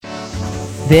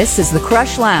This is the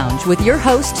Crush Lounge with your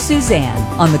host, Suzanne,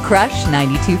 on the Crush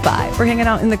 92.5. We're hanging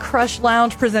out in the Crush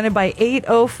Lounge presented by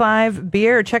 805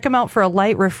 Beer. Check them out for a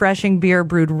light, refreshing beer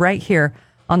brewed right here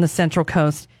on the Central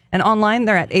Coast. And online,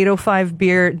 they're at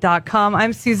 805beer.com.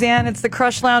 I'm Suzanne. It's the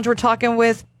Crush Lounge. We're talking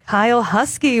with Kyle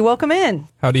Husky. Welcome in.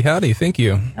 Howdy, howdy. Thank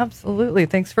you. Absolutely.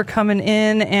 Thanks for coming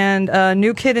in. And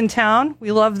new kid in town.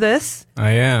 We love this. I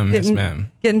am. Yes, ma'am.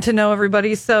 Getting to know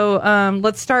everybody. So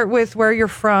let's start with where you're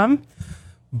from.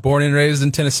 Born and raised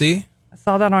in Tennessee. I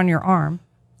saw that on your arm.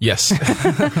 Yes.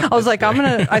 I was like,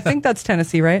 I think that's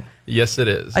Tennessee, right? Yes, it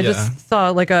is. I just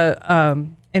saw like a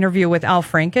interview with Al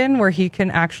Franken where he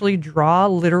can actually draw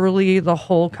literally the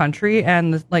whole country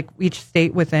and like each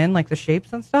state within, like the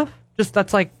shapes and stuff. Just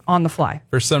that's like on the fly.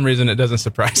 For some reason, it doesn't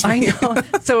surprise me. I know.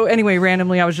 So anyway,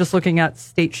 randomly, I was just looking at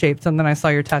state shapes and then I saw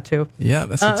your tattoo. Yeah,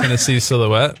 that's a Tennessee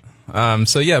silhouette.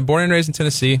 So yeah, born and raised in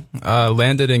Tennessee,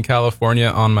 landed in California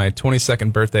on my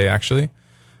 22nd birthday, actually.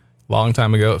 Long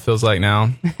time ago, it feels like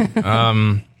now.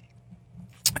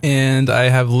 And I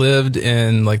have lived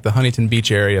in like the Huntington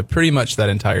Beach area pretty much that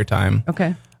entire time.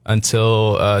 Okay.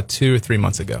 Until 2 or 3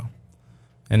 months ago.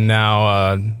 And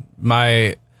now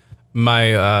the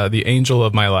angel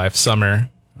of my life, Summer,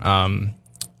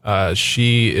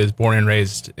 she is born and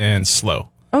raised in SLO.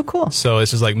 Oh, cool. So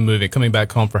it's just like coming back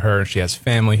home for her. She has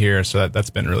family here, so that's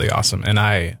been really awesome. And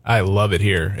I love it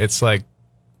here. It's like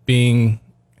being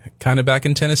kind of back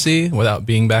in Tennessee without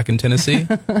being back in Tennessee.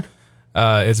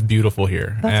 It's beautiful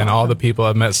here. That's and awesome. all the people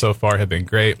I've met so far have been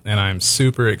great. And I'm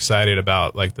super excited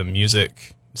about like the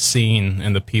music scene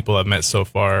and the people I've met so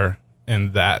far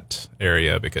in that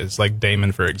area, because like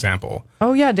Damon, for example.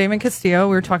 Oh yeah, Damon Castillo.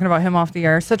 We were talking about him off the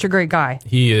air. Such a great guy.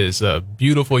 He is a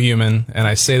beautiful human, and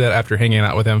I say that after hanging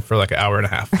out with him for like an hour and a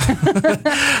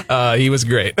half. He was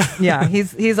great. Yeah,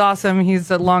 he's awesome.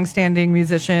 He's a longstanding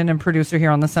musician and producer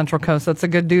here on the Central Coast. That's a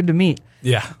good dude to meet.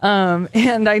 Yeah.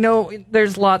 And I know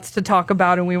there's lots to talk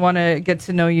about, and we want to get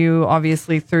to know you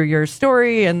obviously through your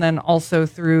story and then also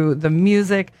through the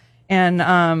music. And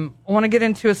I want to get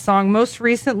into a song. Most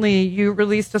recently, you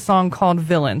released a song called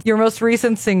Villain, your most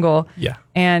recent single. Yeah.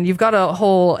 And you've got a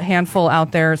whole handful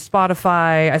out there.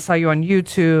 Spotify, I saw you on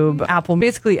YouTube, Apple,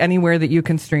 basically anywhere that you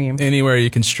can stream. Anywhere you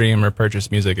can stream or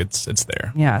purchase music, it's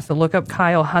there. Yeah, so look up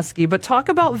Kyle Husky. But talk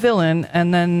about Villain,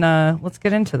 and then let's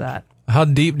get into that. How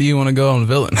deep do you want to go on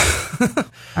Villain?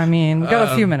 I mean, we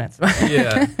got a few minutes.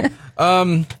 Yeah.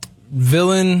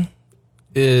 Villain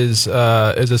is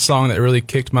a song that really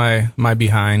kicked my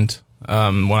behind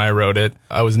when I wrote it.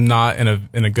 I was not in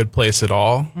a good place at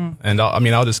all, and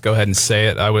I'll just go ahead and say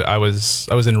it. I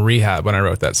was in rehab when I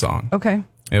wrote that song. Okay.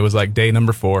 It was like day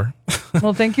number 4.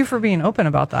 Well, thank you for being open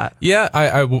about that. Yeah,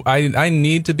 I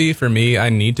need to be. For me, I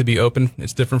need to be open.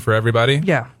 It's different for everybody.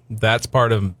 Yeah. That's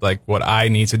part of like what I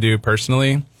need to do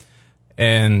personally,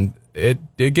 and it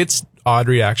gets odd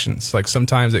reactions. Like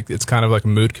sometimes it's kind of like a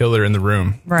mood killer in the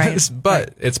room. Right.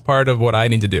 But it's part of what I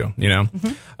need to do, you know?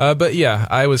 Mm-hmm. But yeah,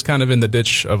 I was kind of in the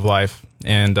ditch of life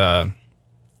and had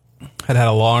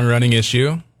a long running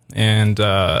issue. And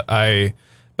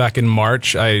back in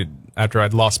March, after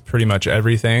I'd lost pretty much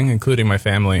everything, including my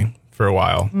family for a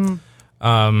while,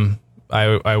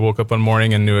 I woke up one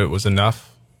morning and knew it was enough.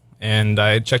 And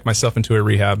I checked myself into a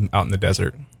rehab out in the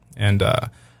desert. And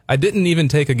I didn't even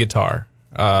take a guitar.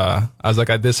 I was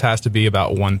like, this has to be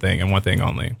about one thing and one thing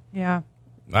only. Yeah.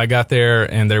 I got there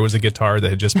and there was a guitar that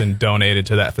had just been donated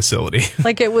to that facility.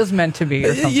 Like it was meant to be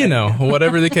or something. You know,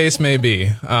 whatever the case may be.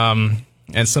 And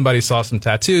somebody saw some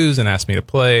tattoos and asked me to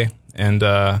play. And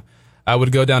I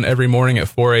would go down every morning at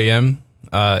 4 a.m.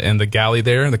 In the galley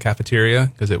there, in the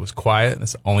cafeteria, because it was quiet.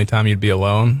 That's the only time you'd be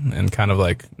alone and kind of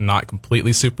like not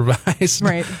completely supervised.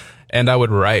 Right. And I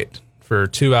would write for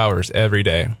 2 hours every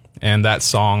day. And that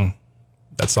song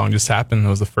just happened. It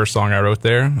was the first song I wrote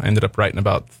there. I ended up writing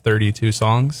about 32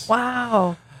 songs.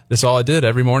 Wow. That's all I did.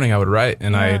 Every morning I would write.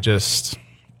 And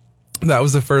that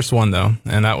was the first one though.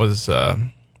 And that was,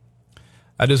 I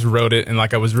just wrote it and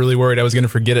like I was really worried I was going to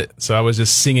forget it. So I was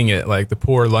just singing it like the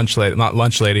poor lunch lady, not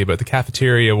lunch lady, but the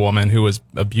cafeteria woman who was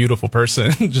a beautiful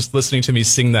person, just listening to me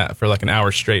sing that for like an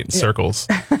hour straight in circles.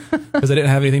 Because I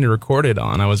didn't have anything to record it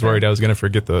on. I was worried I was going to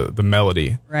forget the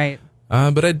melody. Right.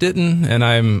 But I didn't, and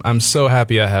I'm so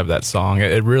happy I have that song.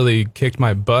 It really kicked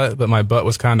my butt, but my butt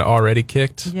was kind of already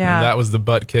kicked. Yeah. And that was the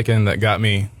butt kicking that got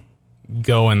me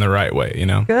going the right way, you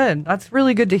know? Good. That's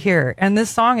really good to hear. And this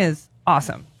song is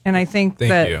awesome. And I think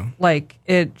Thank you. Like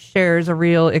it shares a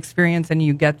real experience and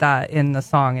you get that in the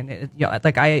song. And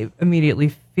like I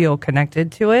immediately feel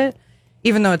connected to it.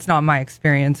 even though it's not my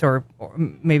experience or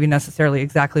maybe necessarily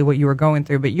exactly what you were going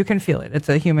through, but you can feel it. It's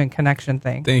a human connection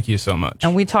thing. Thank you so much.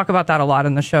 And we talk about that a lot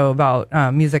in the show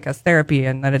about music as therapy,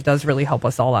 and that it does really help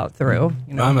us all out through.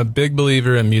 You know? I'm a big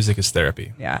believer in music as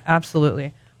therapy. Yeah,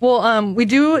 absolutely. Well, we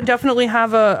do definitely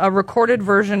have a recorded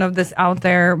version of this out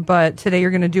there, but today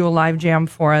you're going to do a live jam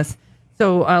for us.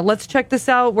 So let's check this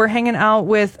out. We're hanging out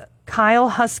with Kyle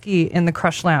Husky in the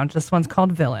Crush Lounge. This one's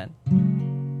called Villain.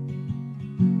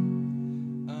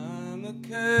 I'm a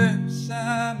curse,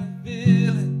 I'm a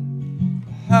villain,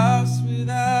 a house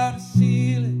without a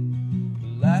ceiling,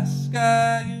 the last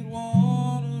guy you'd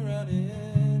want to run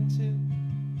into,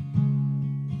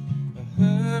 a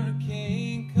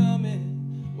hurricane coming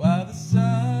while the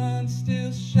sun's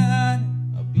still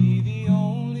shining. I'll be the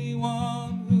only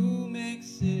one who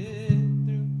makes it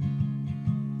through,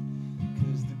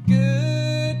 'cause the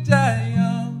good die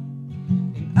young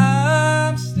and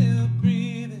I'm still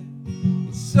breathing.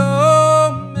 It's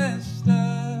so messed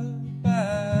up,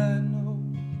 I know.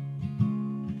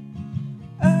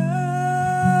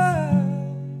 I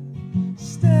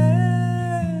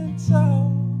stand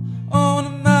tall on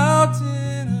a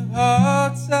mountain of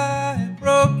hearts I had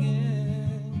broken.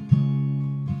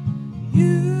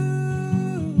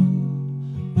 You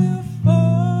will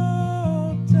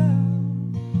fall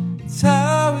down. It's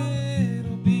how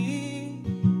it'll be.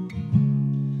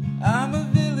 I'm a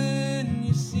villain,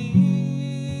 you see.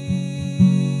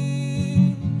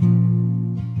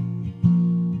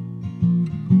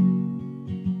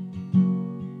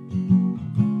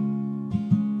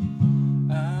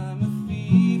 I'm a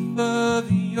thief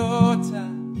of your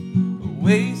time, a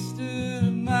waster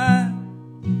of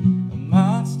mine, a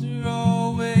monster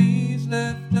always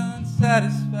left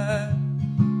unsatisfied.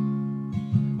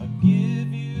 I'll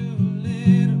give you a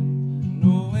little,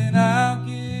 knowing I'll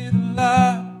get a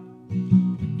lot.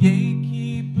 The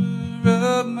gatekeeper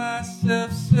of my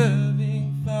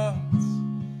self-serving thoughts,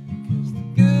 'cause the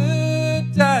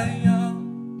good die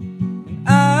young and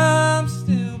I'm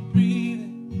still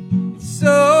breathing. It's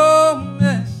so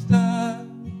messed up,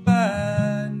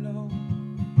 I know.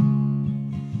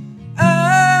 I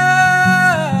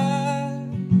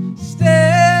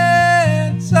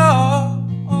stand tall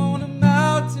on a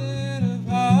mountain of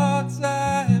hearts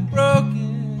I had broken.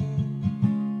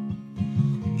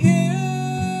 You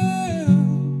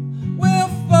will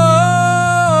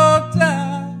fall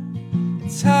down.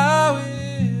 It's how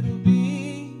it'll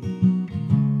be.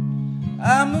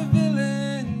 I'm a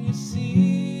villain, you see.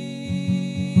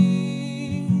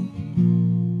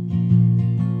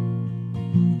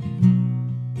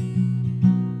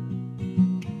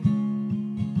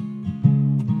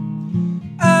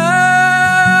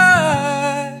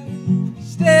 I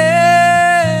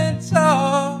stand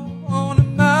tall on a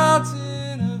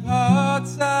mountain of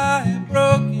hearts I had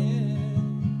broken.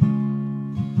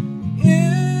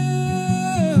 You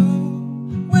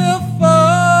will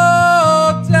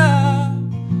fall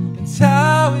down. It's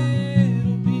how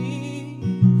it'll be.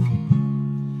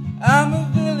 I'm a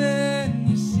villain,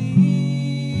 you see.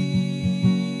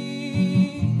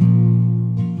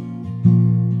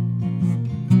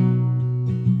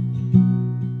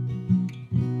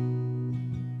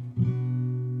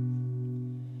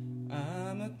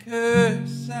 I'm a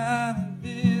curse, I'm a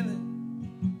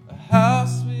villain, a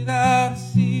house without a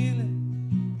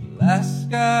ceiling, the last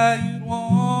guy you'd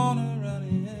wanna run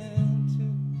into,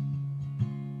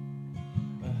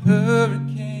 a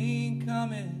hurricane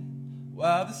coming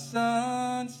while the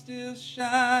sun's still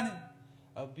shining.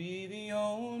 I'll be the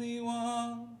only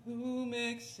one who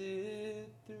makes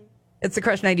it through. It's the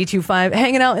Crush 92.5,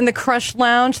 hanging out in the Crush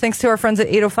Lounge. Thanks to our friends at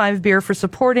 805 Beer for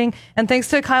supporting, and thanks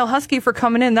to Kyle Husky for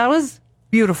coming in. That was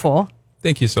beautiful.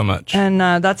 Thank you so much. And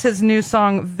that's his new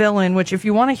song, Villain, which if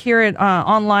you want to hear it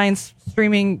online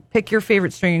streaming, pick your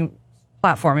favorite streaming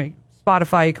platform.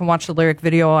 Spotify, you can watch the lyric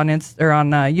video on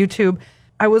YouTube.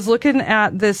 I was looking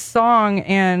at this song,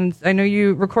 and I know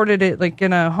you recorded it like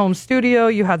in a home studio.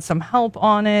 You had some help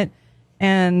on it.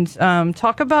 And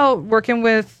talk about working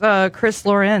with Chris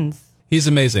Lorenz. He's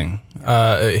amazing.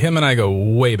 Him and I go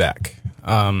way back.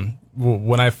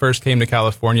 When I first came to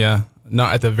California,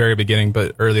 not at the very beginning,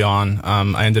 but early on,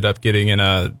 I ended up getting in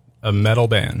a metal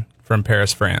band from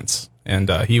Paris, France. And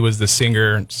he was the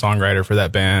singer, songwriter for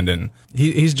that band. And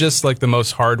he's just like the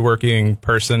most hardworking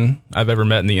person I've ever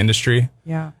met in the industry.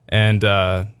 Yeah. And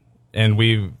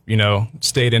we've,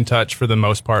 stayed in touch for the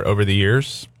most part over the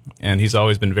years. And he's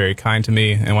always been very kind to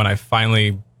me. And when I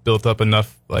finally built up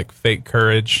enough like fake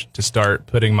courage to start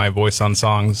putting my voice on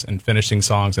songs and finishing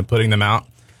songs and putting them out,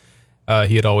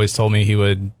 he had always told me he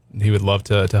would he would love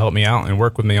to help me out and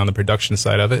work with me on the production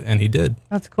side of it, and he did.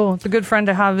 That's cool. It's a good friend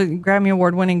to have. A Grammy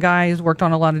Award winning guy. He's worked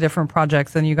on a lot of different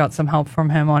projects, and you got some help from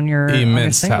him on your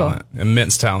Immense single. talent.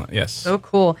 Immense talent, yes. So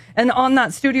cool. And on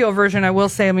that studio version, I will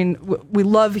say, I mean, we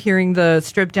love hearing the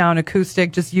stripped down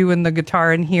acoustic, just you and the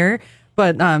guitar in here.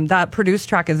 But that produced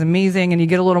track is amazing, and you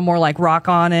get a little more like rock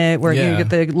on it, where you get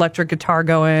the electric guitar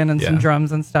going and some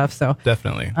drums and stuff. So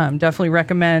definitely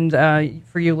recommend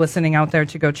for you listening out there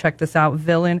to go check this out.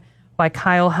 Villain by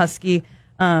Kyle Husky.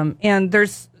 And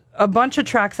there's a bunch of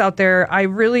tracks out there. I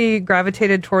really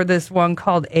gravitated toward this one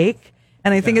called Ache,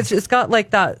 and I think it's got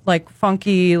like that like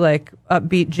funky like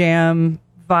upbeat jam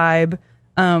vibe.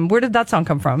 Where did that song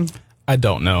come from? I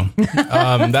don't know.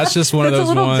 That's just one of those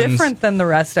ones. It's a little different than the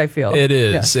rest, I feel. It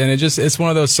is. Yeah. And it's one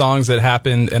of those songs that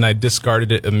happened and I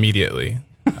discarded it immediately.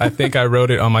 I think I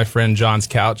wrote it on my friend John's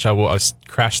couch. I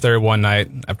crashed there one night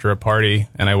after a party,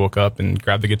 and I woke up and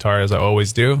grabbed the guitar as I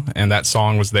always do. And that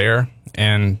song was there,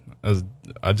 and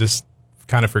I just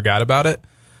kind of forgot about it.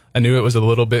 I knew it was a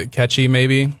little bit catchy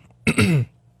maybe,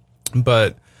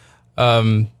 but,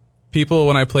 people,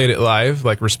 when I played it live,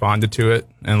 like responded to it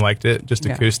and liked it, just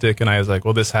acoustic. And I was like,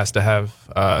 well, this has to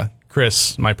have,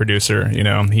 Chris, my producer, you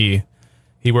know, he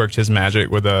worked his magic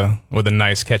with a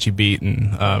nice catchy beat.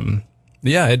 And, I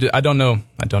don't know.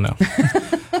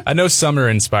 I know Summer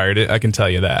inspired it. I can tell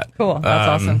you that. Cool.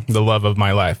 That's awesome. The love of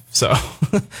my life. So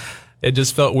it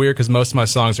just felt weird because most of my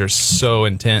songs are so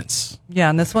intense. Yeah,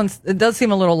 and this it does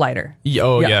seem a little lighter.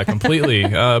 Yeah, completely.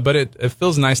 But it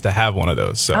feels nice to have one of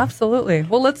those. So. Absolutely.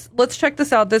 Well, let's check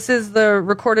this out. This is the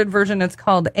recorded version. It's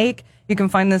called Ache. You can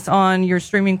find this on your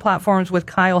streaming platforms with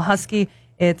Kyle Husky.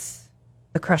 It's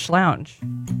The Crush Lounge.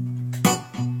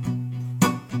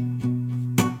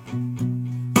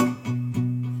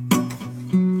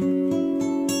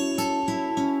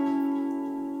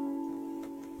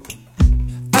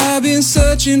 I've been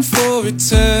searching for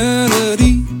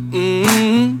eternity.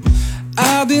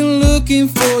 I've been looking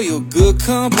for your good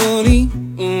company.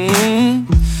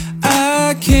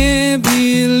 I can't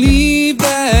believe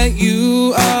that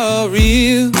you are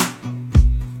real.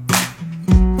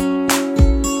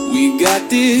 We got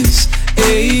this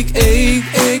ache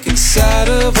inside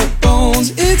of our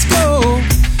bones. It's go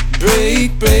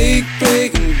break,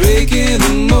 and breaking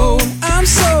the mold. I'm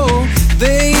so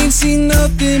they ain't seen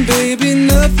nothing, baby,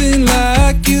 nothing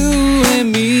like you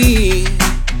and me.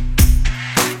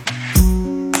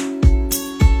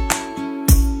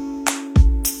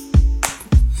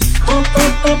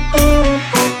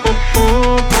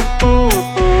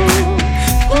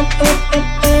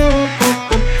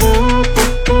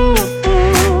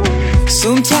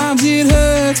 Sometimes it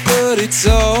hurts, but it's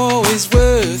always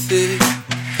worth it.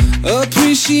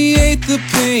 Appreciate the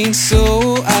pain,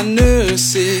 so I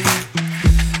nurse it.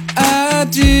 I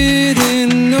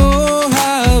didn't know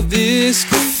how this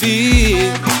could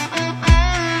feel.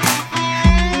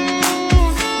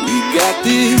 We got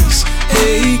this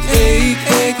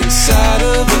ache inside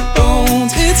of our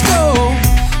bones. It's go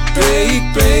break,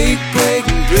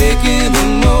 and breaking the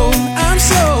mold. I'm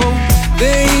so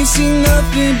they ain't seen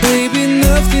nothing, baby,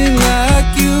 nothing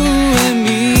like you and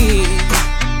me.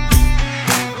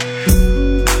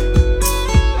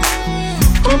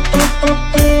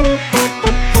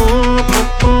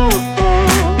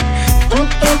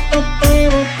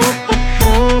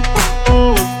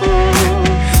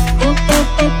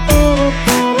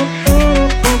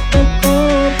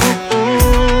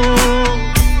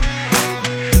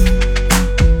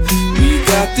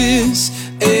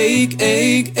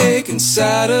 Ache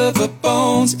inside of our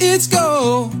bones. It's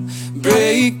go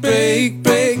break,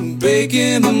 and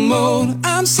breaking the mold.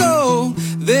 I'm so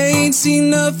they ain't seen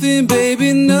nothing,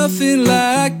 baby, nothing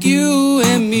like you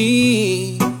and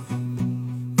me.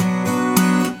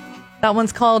 That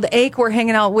one's called Ache. We're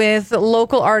hanging out with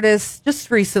local artists, just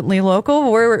recently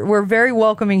local. We're very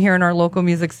welcoming here in our local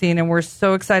music scene, and we're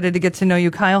so excited to get to know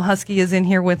you. Kyle Husky is in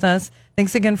here with us.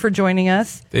 Thanks again for joining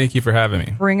us. Thank you for having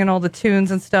me. Bringing all the tunes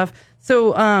and stuff.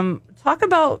 So talk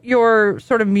about your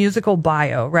sort of musical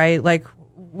bio, right? Like,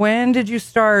 when did you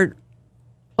start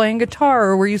playing guitar,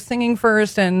 or were you singing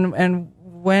first? And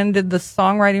when did the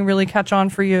songwriting really catch on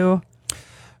for you?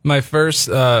 My first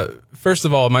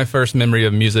of all, my first memory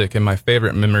of music and my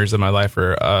favorite memories of my life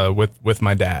are with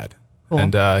my dad. Cool.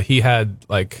 And he had,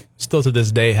 like, still to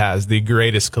this day has the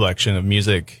greatest collection of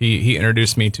music. He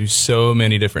introduced me to so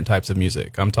many different types of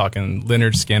music. I'm talking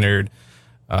Lynyrd Skynyrd,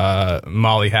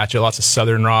 Molly Hatchet, lots of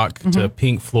Southern rock, to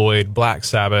Pink Floyd, Black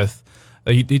Sabbath,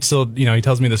 he still, you know, he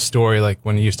tells me the story, like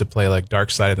when he used to play like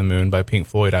Dark Side of the Moon by Pink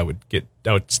Floyd, I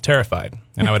was terrified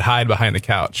and I would hide behind the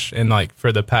couch. And like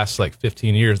for the past like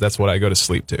 15 years, that's what I go to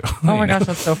sleep to. Oh my gosh,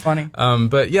 that's so funny.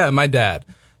 But yeah, my dad.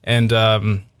 And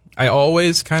I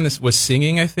always kind of was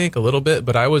singing, I think, a little bit,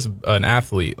 but I was an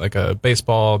athlete, like a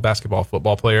baseball, basketball,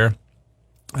 football player.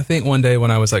 I think one day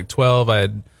when I was like 12,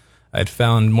 I'd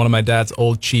found one of my dad's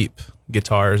old cheap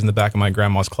guitars in the back of my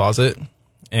grandma's closet.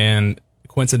 And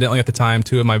coincidentally at the time,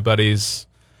 two of my buddies,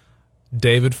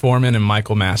 David Foreman and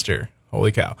Michael Master,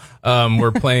 holy cow,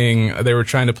 were playing, they were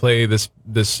trying to play this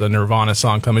Nirvana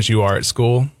song, Come As You Are, at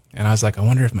school. And I was like, I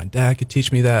wonder if my dad could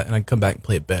teach me that and I'd come back and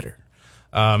play it better.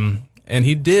 And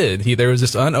he did. There was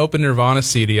this unopened Nirvana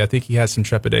CD. I think he had some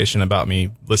trepidation about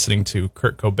me listening to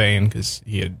Kurt Cobain because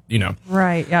he had, you know.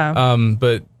 Right, yeah.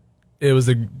 But it was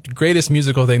the greatest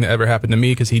musical thing that ever happened to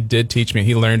me because he did teach me.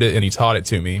 He learned it and he taught it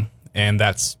to me. And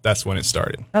that's when it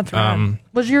started. That's right.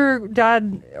 Was your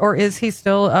dad, or is he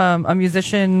still a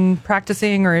musician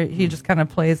practicing, or he just kind of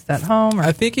plays at home? Or?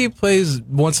 I think he plays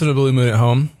once in a blue moon at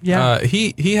home. Yeah.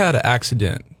 He had an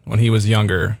accident when he was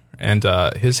younger, and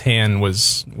his hand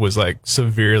was like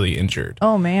severely injured.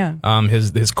 Oh man.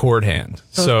 His cord hand.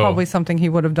 So it's probably something he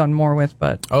would have done more with,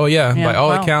 but. Oh yeah. By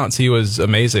all accounts, he was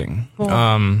amazing.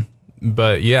 Cool.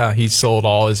 But yeah, he sold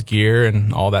all his gear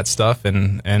and all that stuff,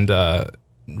 and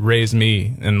raised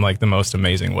me in like the most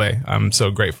amazing way. I'm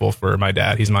so grateful for my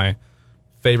dad. He's my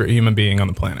favorite human being on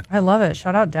the planet. I love it.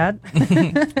 Shout out, Dad.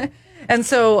 And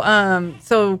so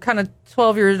kind of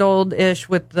 12 years old ish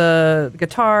with the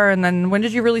guitar. And then when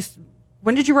did you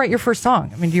write your first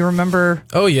song? I mean, do you remember?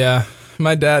 Oh yeah.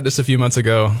 My dad just a few months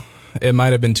ago. It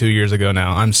might have been 2 years ago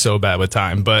now. I'm so bad with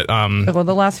time, but well,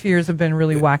 the last few years have been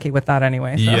really wacky with that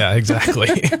anyway. So. Yeah,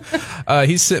 exactly.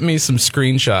 He sent me some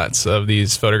screenshots of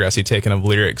these photographs he'd taken of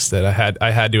lyrics that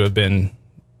I had to have been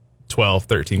 12,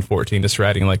 13, 14, just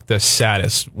writing like the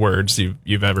saddest words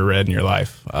you've ever read in your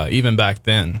life, even back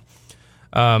then.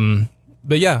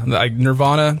 But yeah, like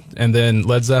Nirvana and then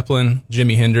Led Zeppelin,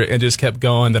 Jimi Hendrix, it just kept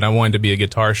going. Then I wanted to be a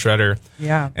guitar shredder.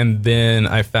 Yeah. And then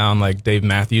I found like Dave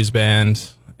Matthews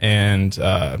Band. And,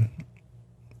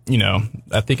 you know,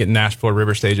 I think at Nashville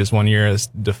River Stages one year, this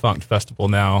defunct festival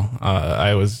now,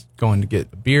 I was going to get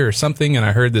a beer or something, and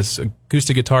I heard this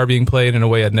acoustic guitar being played in a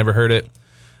way I'd never heard it.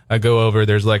 I go over,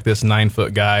 there's like this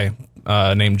 9-foot guy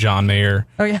named John Mayer.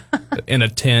 Oh, yeah. In a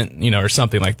tent, you know, or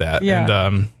something like that. Yeah.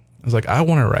 And I was like, I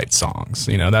want to write songs.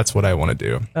 You know, that's what I want to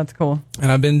do. That's cool.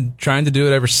 And I've been trying to do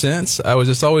it ever since. I was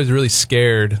just always really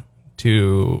scared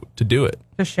to do it.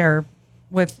 To share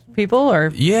with people, or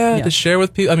to share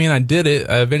with people. I mean, I did it.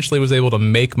 I eventually was able to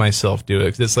make myself do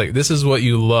it. 'Cause it's like, this is what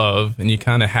you love and you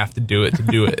kind of have to do it to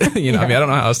do it. You know, I mean, I don't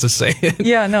know how else to say it.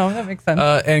 Yeah, no, that makes sense.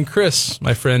 And Chris,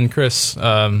 my friend Chris,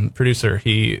 producer,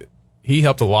 he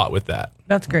helped a lot with that.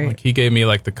 That's great. Like, he gave me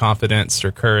like the confidence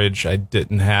or courage I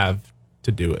didn't have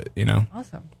to do it, you know?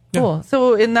 Awesome. Cool. Yeah.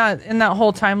 So in that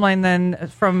whole timeline then,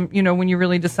 from, you know, when you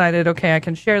really decided, okay, I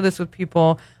can share this with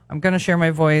people, I'm going to share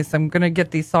my voice, I'm going to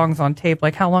get these songs on tape.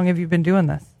 Like, how long have you been doing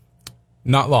this?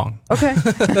 Not long. Okay.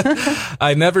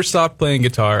 I never stopped playing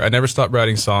guitar. I never stopped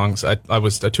writing songs. I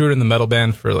toured in the metal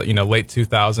band for, you know, late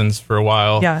 2000s for a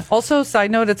while. Yeah. Also,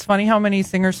 side note, it's funny how many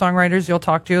singer-songwriters you'll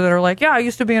talk to that are like, yeah, I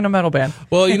used to be in a metal band.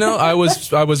 Well, you know, I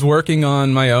was working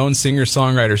on my own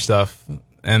singer-songwriter stuff,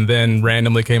 and then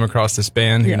randomly came across this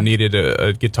band who needed a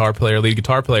lead guitar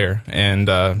player, and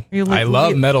I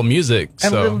love metal music.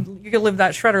 So you could live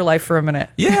that shredder life for a minute.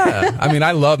 Yeah, I mean,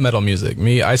 I love metal music.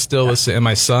 I still listen, and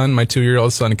my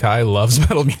 2-year-old son Kai loves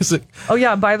metal music. Oh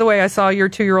yeah, by the way, I saw your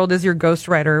 2-year-old is your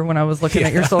ghostwriter when I was looking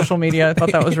at your social media. I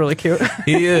thought that was really cute.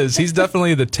 He is. He's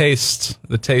definitely the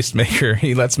taste maker.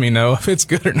 He lets me know if it's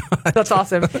good or not. That's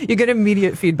awesome. You get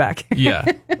immediate feedback.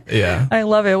 Yeah. I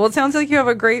love it. Well, it sounds like you have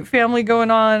a great family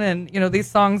going on, and you know, these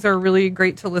songs are really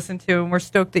great to listen to, and we're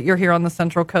stoked that you're here on the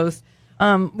Central Coast.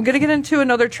 We're going to get into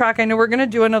another track. I know we're going to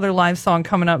do another live song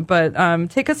coming up, but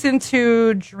take us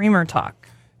into Dreamer Talk.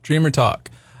 Dreamer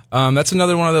Talk. That's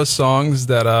another one of those songs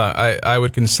that I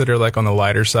would consider like on the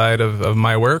lighter side of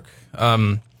my work.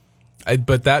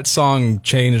 But that song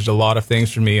changed a lot of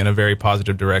things for me in a very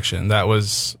positive direction. That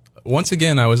was, once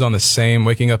again, I was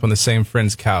waking up on the same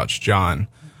friend's couch, John,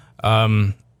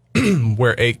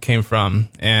 where Ache came from.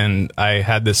 And I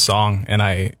had this song, and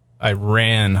I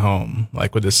ran home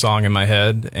like with this song in my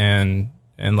head, and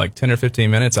in like 10 or 15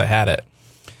 minutes I had it.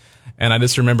 And I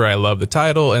just remember I loved the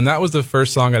title, and that was the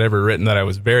first song I'd ever written that I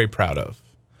was very proud of.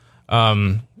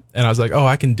 And I was like, oh,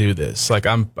 I can do this. Like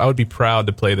I would be proud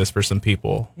to play this for some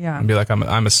people. Yeah. And be like, I'm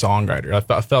a songwriter.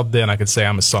 I felt then I could say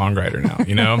I'm a songwriter now,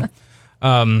 you know?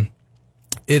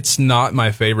 It's not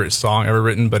my favorite song ever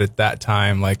written, but at that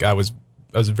time, like I was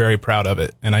very proud of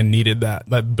it, and I needed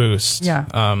that boost. Yeah.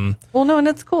 Well, no, and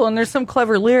it's cool, and there's some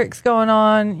clever lyrics going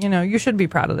on. You know, you should be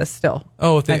proud of this still.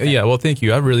 Oh, yeah. Well, thank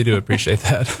you. I really do appreciate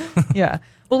that. Yeah.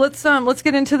 Well, let's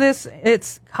get into this.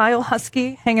 It's Kyle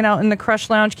Husky hanging out in the Crush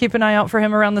Lounge. Keep an eye out for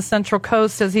him around the Central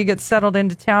Coast as he gets settled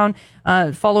into town.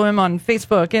 Follow him on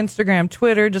Facebook, Instagram,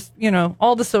 Twitter, just, you know,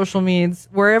 all the social medias.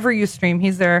 Wherever you stream,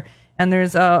 he's there. And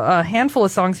there's a handful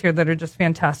of songs here that are just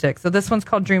fantastic. So this one's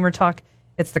called Dreamer Talk.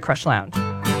 It's the Crush Lounge.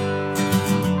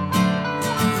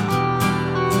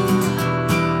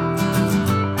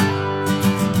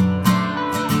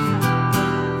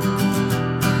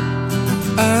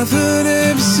 I've heard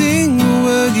every single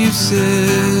word you've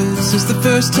said since the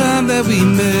first time that we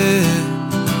met.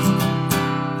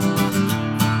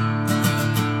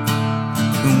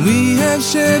 And we have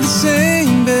shared the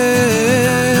same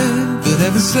bed, but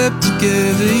haven't slept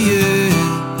together yet.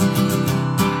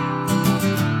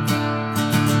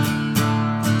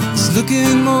 It's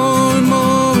looking more and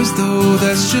more as though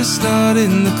that's just not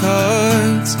in the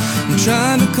cards. I'm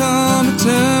trying to come to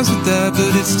terms with that,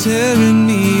 but it's tearing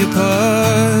me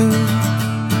apart.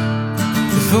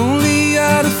 If only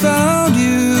I'd have found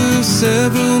you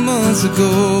several months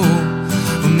ago,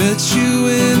 or met you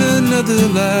in another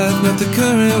life, not the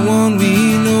current one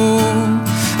we know.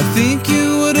 I think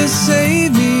you would have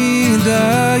saved me and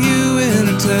I you in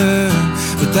return,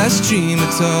 but that's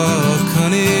dreamer talk,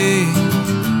 honey,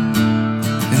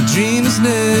 and dreamers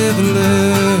never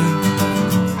learn.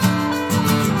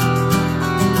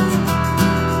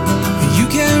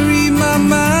 Can't read my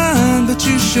mind, but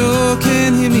you sure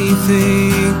can hear me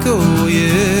think, oh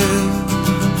yeah.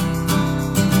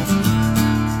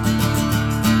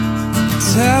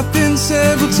 It's happened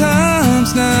several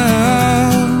times now,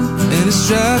 and it's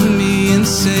driving me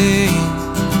insane.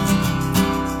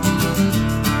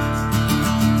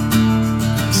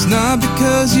 It's not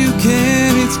because you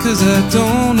can, it's cause I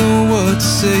don't know what to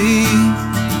say.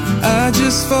 I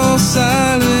just fall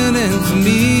silent, and for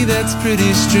me that's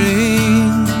pretty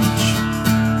strange.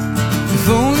 If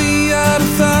only I'd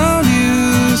have found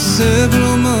you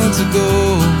several months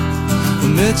ago,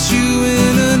 or met you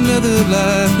in another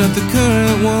life, not the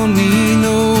current one we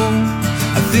know.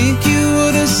 I think you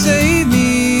would have saved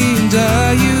me and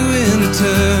I you in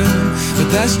return, but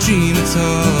that's dreamer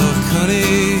talk,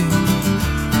 honey,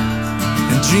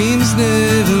 and dreamers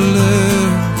never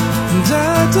learn. And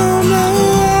I don't know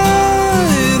why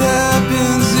it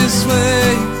happens this way.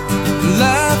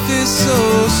 Life is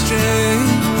so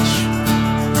strange,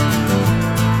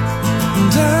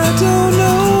 and I don't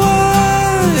know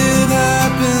why it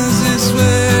happens this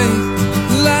way.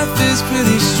 Life is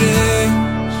pretty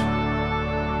strange.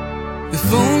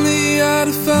 If only I'd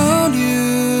have found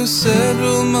you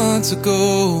several months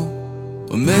ago,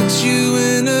 or met you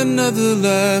in another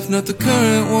life, not the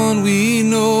current one we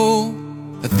know.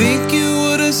 I think you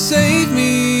would have saved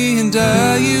me and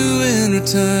I you in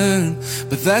return,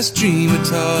 but that's dreamer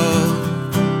talk.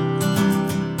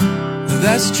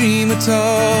 That's dreamer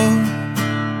talk.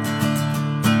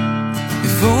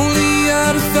 If only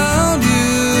I'd have found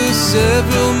you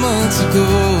several months ago,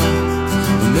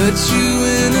 I met you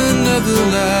in another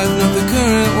life, not the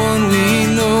current one we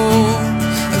know.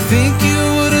 I think you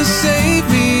would have saved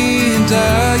me and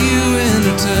I you in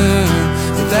return,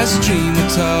 but that's dreamer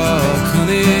talk,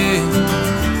 honey,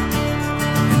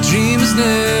 and dreamers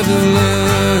never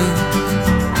learn.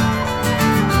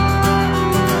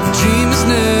 Dreamers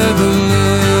never learn.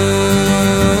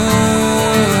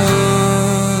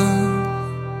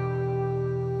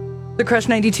 The Crush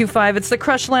 92.5. It's the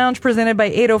Crush Lounge presented by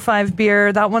 805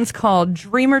 Beer. That one's called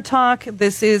Dreamer Talk.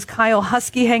 This is Kyle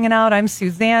Husky hanging out. I'm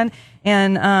Suzanne.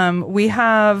 And we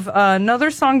have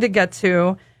another song to get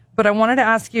to, but I wanted to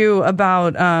ask you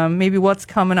about maybe what's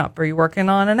coming up. Are you working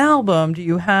on an album? Do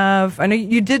you have... I know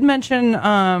you did mention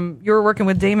you were working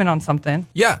with Damon on something.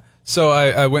 Yeah. So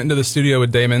I went into the studio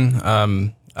with Damon.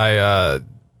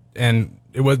 And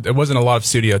it wasn't a lot of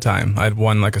studio time. I'd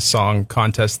won like a song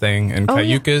contest thing in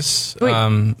Cayucas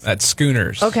at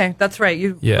Schooners. Okay, that's right.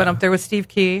 You went up there with Steve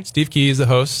Key. Steve Key is the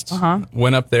host. Uh-huh.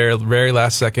 Went up there very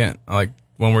last second, like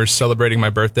when we were celebrating my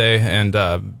birthday, and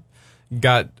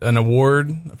got an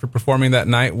award for performing that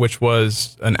night, which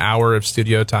was an hour of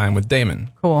studio time with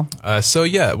Damon. Cool. So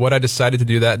yeah, what I decided to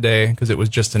do that day, because it was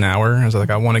just an hour, I was like,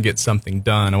 I want to get something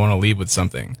done. I want to leave with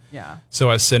something. Yeah. So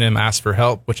I sent him Ask for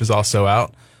Help, which is also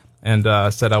out, and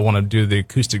said I want to do the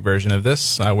acoustic version of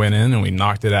this. I went in and we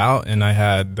knocked it out, and I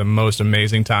had the most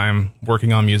amazing time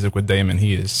working on music with Damon.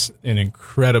 He is an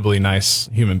incredibly nice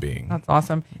human being. That's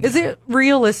awesome. Is it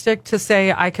realistic to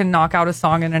say I can knock out a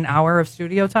song in an hour of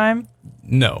studio time?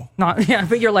 No. Not yeah,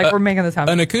 but you're like, we're making this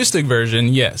happen. An acoustic version,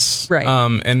 yes. Right.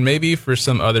 And maybe for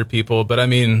some other people, but I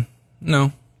mean,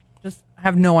 no. Just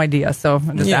have no idea, so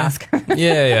just Yeah. ask.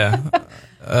 Yeah.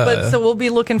 But so we'll be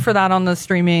looking for that on the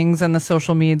streamings and the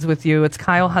social medias with you. It's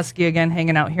Kyle Husky again,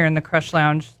 hanging out here in the Crush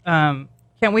Lounge. Can't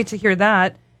wait to hear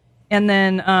that. And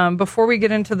then before we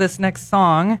get into this next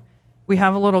song, we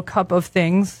have a little cup of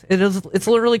things. It's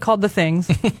literally called The Things.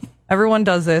 Everyone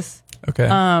does this. Okay.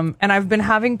 And I've been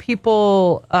having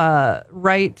people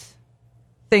write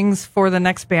things for the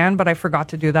next band, but I forgot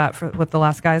to do that with the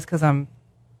last guys because I'm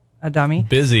a dummy.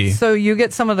 Busy. So you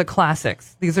get some of the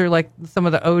classics. These are like some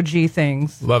of the OG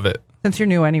things. Love it. Since you're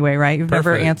new anyway, right? You've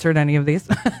never Perfect. answered any of these.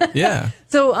 Yeah.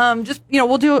 So just,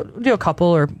 we'll do a couple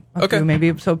or a Okay. few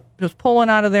maybe. So just pull one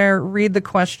out of there, read the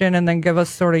question, and then give us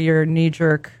sort of your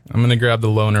knee-jerk. I'm going to grab the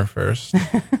loner first.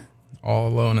 All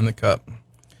alone in the cup.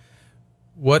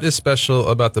 What is special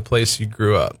about the place you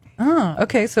grew up?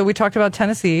 Okay, so we talked about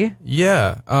Tennessee.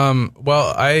 Yeah.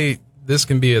 Well, this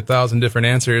can be 1,000 different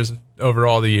answers over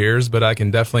all the years, but I can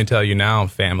definitely tell you now,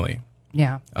 family.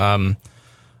 Yeah.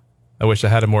 I wish I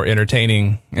had a more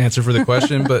entertaining answer for the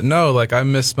question, but no, like I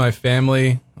miss my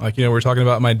family. Like, we're talking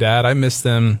about my dad. I miss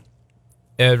them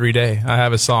every day. I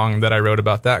have a song that I wrote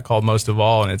about that called Most of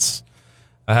All. And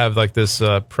I have like this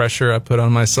pressure I put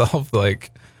on myself.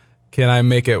 Like, can I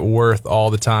make it worth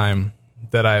all the time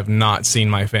that I have not seen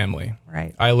my family?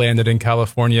 Right. I landed in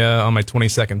California on my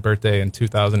 22nd birthday in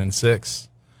 2006,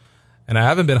 and I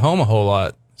haven't been home a whole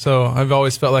lot. So I've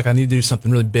always felt like I need to do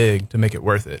something really big to make it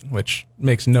worth it, which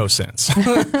makes no sense.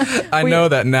 I know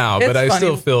that now, but I it's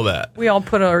still funny. feel that. We all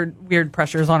put our weird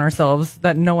pressures on ourselves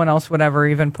that no one else would ever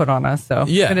even put on us. So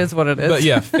Yeah. it is what it is. But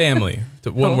yeah, family.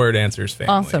 One word answers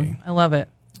family. Awesome. I love it.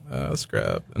 Let's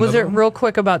grab Was another it one. real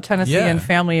quick about Tennessee Yeah. and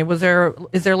family? Is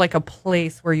there like a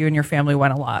place where you and your family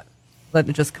went a lot that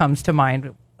just comes to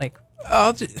mind, like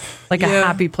a yeah.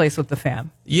 happy place with the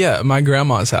fam? Yeah, my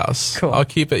grandma's house. Cool. I'll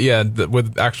keep it.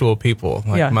 With actual people.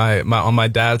 Like Yeah. my on my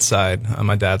dad's side,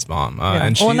 my dad's mom, Yeah.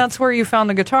 and And that's where you found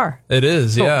the guitar. it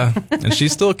is, yeah. And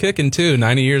she's still kicking too.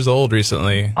 90 years old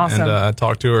recently. Awesome. And I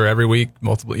talk to her every week,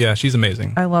 multiple. Yeah, she's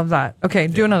amazing. I love that. Okay,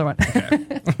 do another one.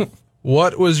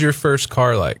 What was your first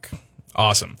car like?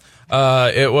 Awesome.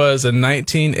 It was a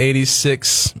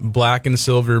 1986 black and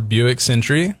silver Buick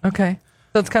Century. Okay.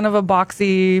 So it's kind of a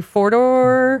boxy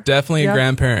four-door. Definitely Yeah. a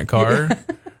grandparent car.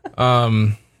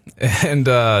 And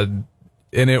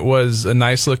it was a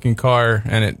nice looking car.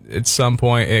 And at some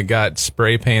point it got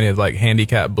spray painted like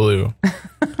handicap blue.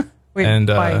 Wait, and,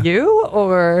 by you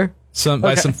or?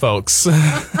 By some folks.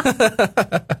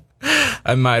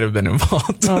 I might have been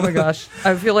involved. Oh my gosh.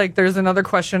 I feel like there's another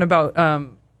question about,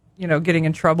 getting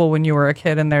in trouble when you were a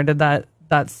kid in there. Did that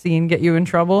scene get you in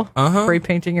trouble? Spray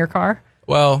painting your car?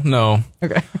 Well, no.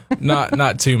 Okay.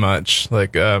 not too much.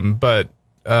 Like, but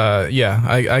yeah,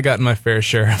 I got in my fair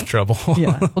share of trouble.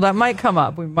 Yeah. Well, that might come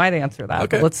up. We might answer that.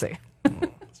 Okay. But let's see.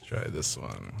 Let's try this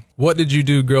one. What did you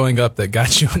do growing up that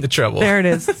got you into trouble? There it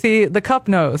is. See, the cup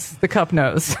knows. The cup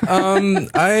knows.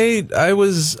 I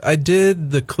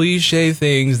did the cliche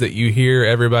things that you hear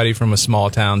everybody from a small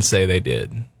town say they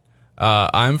did.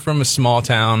 I'm from a small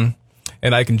town,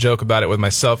 and I can joke about it with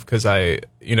myself because I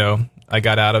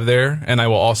got out of there. And I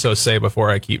will also say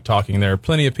before I keep talking, there are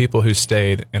plenty of people who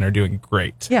stayed and are doing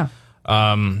great. Yeah.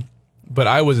 But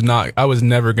I was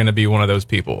never going to be one of those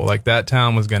people. Like, that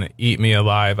town was going to eat me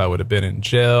alive. I would have been in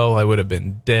jail. I would have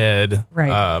been dead.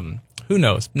 Right. Who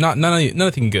knows?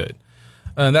 Nothing good.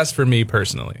 That's for me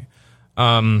personally.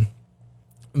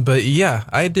 But yeah,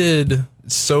 I did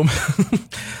so.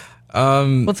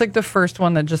 What's like the first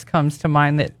one that just comes to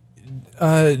mind that?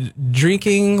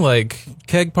 Drinking, like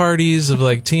keg parties of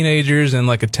like teenagers in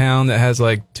like a town that has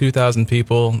like 2,000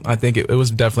 people. I think it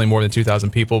was definitely more than 2,000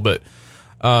 people, but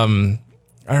I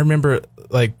remember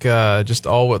like just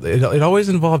it always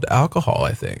involved alcohol,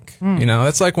 I think.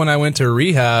 That's like when I went to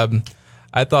rehab,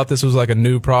 I thought this was like a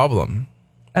new problem.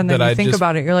 And then that you I think just-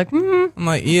 about it, you're like, I'm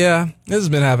like, yeah, this has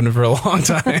been happening for a long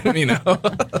time, all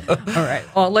right.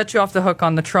 Well, I'll let you off the hook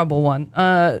on the trouble one.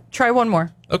 Try one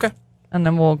more. Okay. And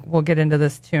then we'll get into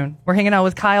this tune. We're hanging out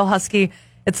with Kyle Husky.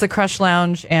 It's the Crush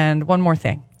Lounge. And one more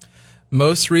thing.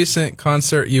 Most recent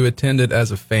concert you attended as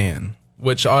a fan,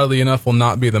 which oddly enough will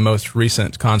not be the most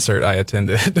recent concert I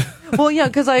attended. Well, yeah,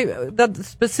 because that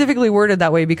specifically worded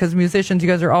that way because musicians, you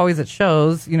guys are always at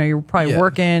shows. You're probably Yeah.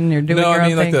 working, you're doing No, your I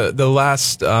mean own thing. like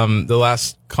the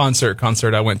last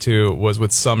concert I went to was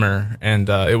with Summer, and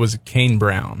it was Kane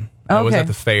Brown. I was Okay. at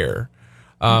the fair.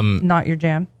 Not your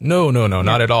jam. No,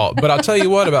 not at all. But I'll tell you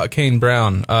what about Kane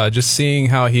Brown. Just seeing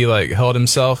how he like held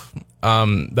himself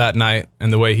that night,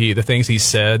 and the things he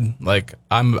said, like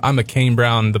I'm a Kane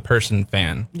Brown the person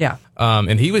fan. Yeah.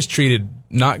 And he was treated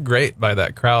not great by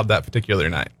that crowd that particular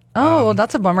night. Oh, well,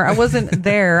 that's a bummer. I wasn't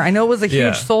there. I know it was a huge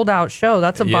Yeah. sold out show.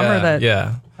 That's a bummer that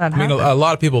that I mean, happened. a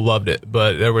lot of people loved it,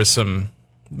 but there was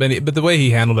but the way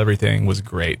he handled everything was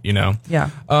great, you know. Yeah.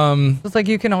 It's like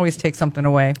you can always take something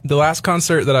away. The last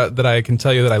concert that I can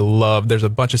tell you that I loved, there's a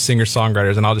bunch of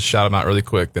singer-songwriters, and I'll just shout them out really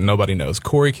quick that nobody knows.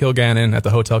 Corey Kilgannon at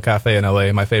the Hotel Cafe in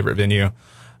LA, my favorite venue.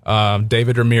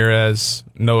 David Ramirez,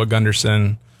 Noah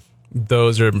Gunderson.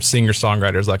 Those are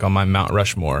singer-songwriters like on my Mount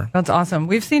Rushmore. That's awesome.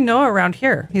 We've seen Noah around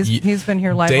here. He's been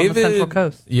here live on the Central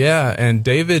Coast. Yeah, and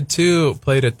David too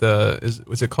played at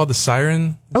was it called the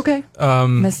Siren? Okay.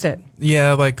 Missed it.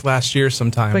 Yeah, like last year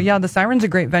sometime. But yeah, the Siren's a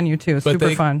great venue too. But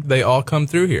Super fun. They all come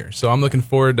through here. So I'm looking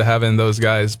forward to having those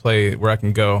guys play where I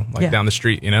can go, like Yeah. down the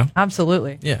street, you know?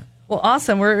 Absolutely. Yeah. Well,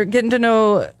 awesome. We're getting to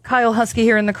know Kyle Husky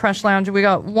here in the Crush Lounge. We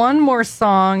got one more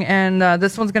song, and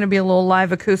this one's going to be a little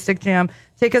live acoustic jam.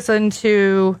 Take us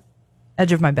into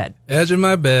Edge of My Bed. Edge of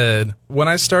My Bed. When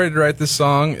I started to write this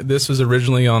song, this was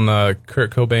originally on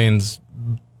Kurt Cobain's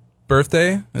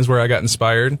birthday is where I got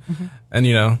inspired. Mm-hmm. And,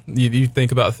 you know, you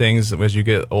think about things as you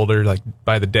get older, like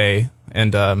by the day.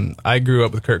 And I grew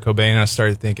up with Kurt Cobain, and I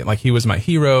started thinking, like, he was my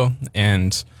hero,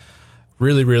 and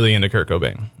really, really into Kurt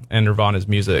Cobain and Nirvana's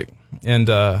music. And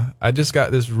I just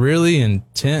got this really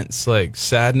intense, like,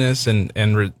 sadness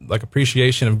and like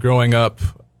appreciation of growing up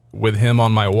with him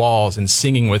on my walls and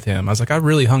singing with him. I was like, I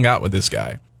really hung out with this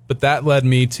guy. But that led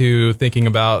me to thinking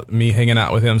about me hanging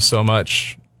out with him so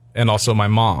much, and also my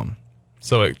mom.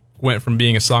 So it went from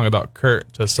being a song about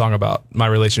Kurt to a song about my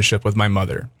relationship with my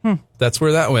mother. That's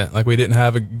where that went. Like, we didn't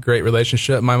have a great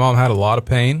relationship. My mom had a lot of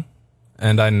pain,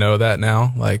 and I know that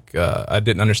now. Like, I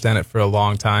didn't understand it for a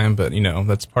long time, but, you know,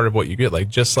 that's part of what you get. Like,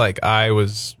 just like I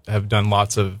have done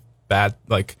lots of bad,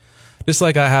 like, just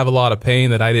like I have a lot of pain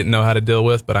that I didn't know how to deal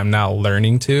with, but I'm now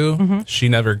learning to. She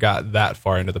never got that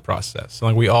far into the process. So,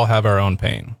 like, we all have our own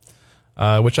pain,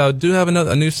 which I do have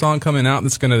a new song coming out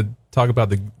that's going to talk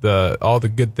about all the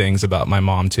good things about my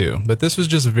mom too. But this was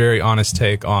just a very honest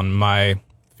take on my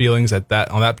feelings on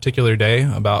that particular day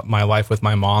about my life with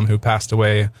my mom, who passed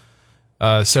away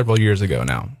several years ago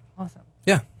now. Awesome.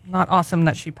 Yeah. Not awesome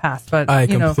that she passed, but I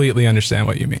you know, completely understand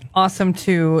what you mean. awesome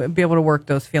to be able to work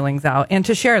those feelings out and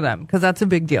to share them, because that's a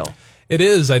big deal. It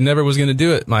is. I never was going to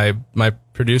do it. My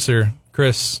producer,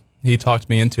 Chris, he talked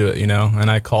me into it, you know, and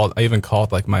I even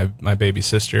called like my baby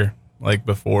sister like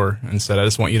before and said, I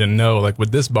just want you to know, like,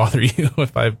 would this bother you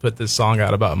if I put this song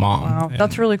out about mom? Wow. And,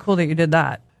 That's really cool that you did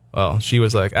that. well, she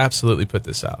was like, absolutely put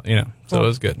this out, you know, so Cool. it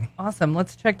was good. Awesome.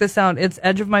 Let's check this out. It's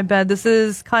Edge of My Bed. This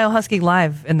is Kyle Husky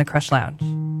live in the Crush Lounge.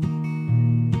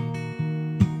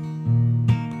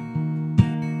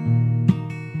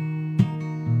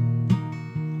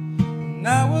 When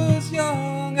I was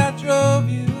young, I drove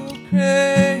you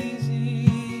crazy,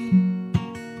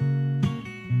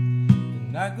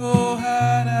 and I go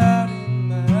hide out in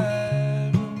my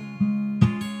room.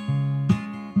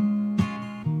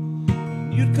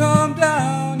 When you'd come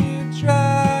down, you'd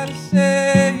try to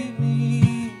save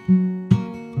me,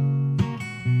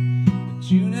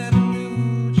 but you never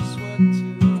knew just what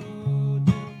to do.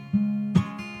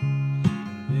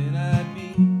 And then I'd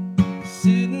be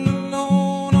sitting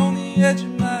alone on the edge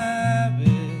of my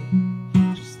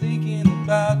bed, just thinking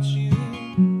about you,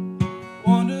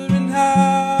 wondering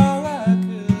how I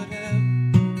could help.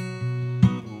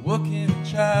 But what can a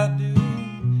child do,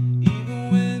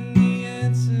 even when the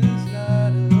answer's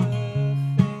not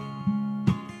a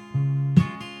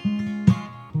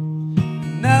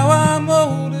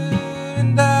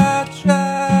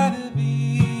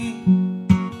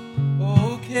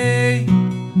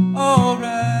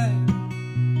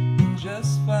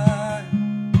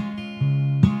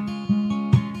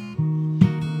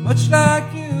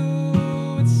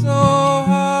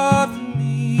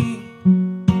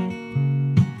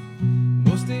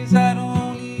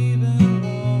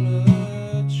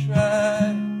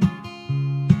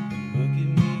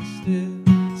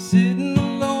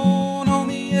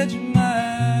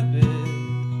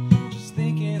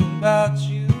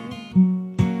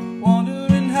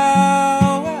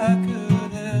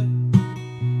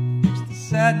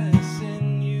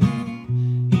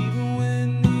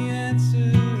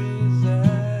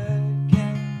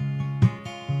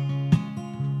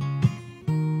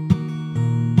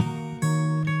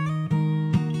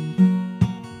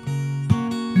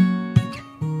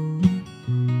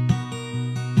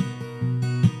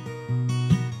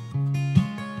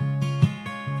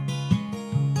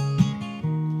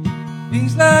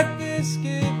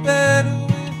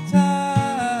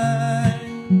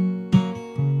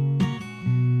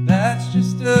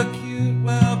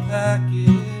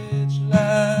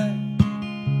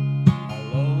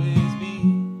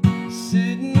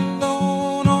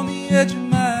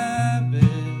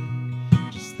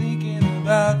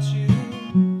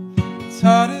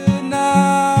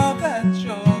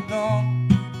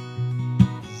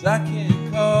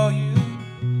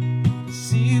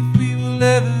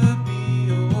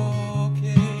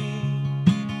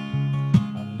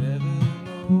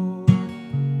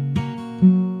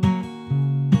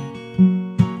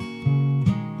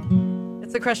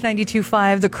Crush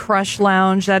 92.5, the Crush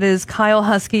Lounge. That is Kyle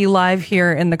Husky live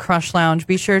here in the Crush Lounge.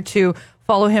 Be sure to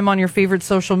follow him on your favorite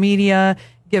social media.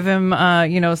 Give him,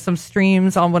 some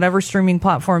streams on whatever streaming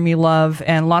platform you love,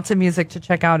 and lots of music to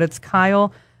check out. It's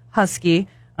Kyle Husky,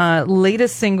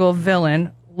 latest single,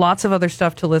 Villain. Lots of other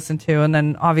stuff to listen to, and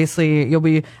then obviously you'll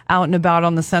be out and about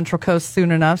on the Central Coast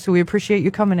soon enough. So we appreciate you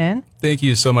coming in. Thank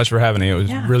you so much for having me. It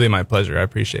was really my pleasure. I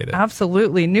appreciate it.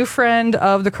 Absolutely. New friend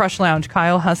of the Crush Lounge,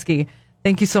 Kyle Husky.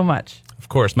 Thank you so much. Of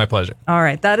course, my pleasure. All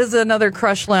right. That is another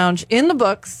Crush Lounge in the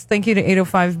books. Thank you to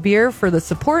 805 Beer for the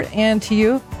support, and to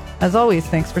you, as always,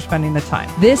 thanks for spending the time.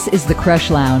 This is the Crush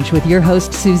Lounge with your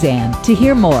host, Suzanne. To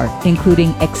hear more,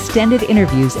 including extended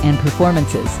interviews and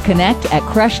performances, connect at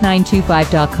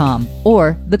crush925.com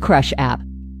or the Crush app.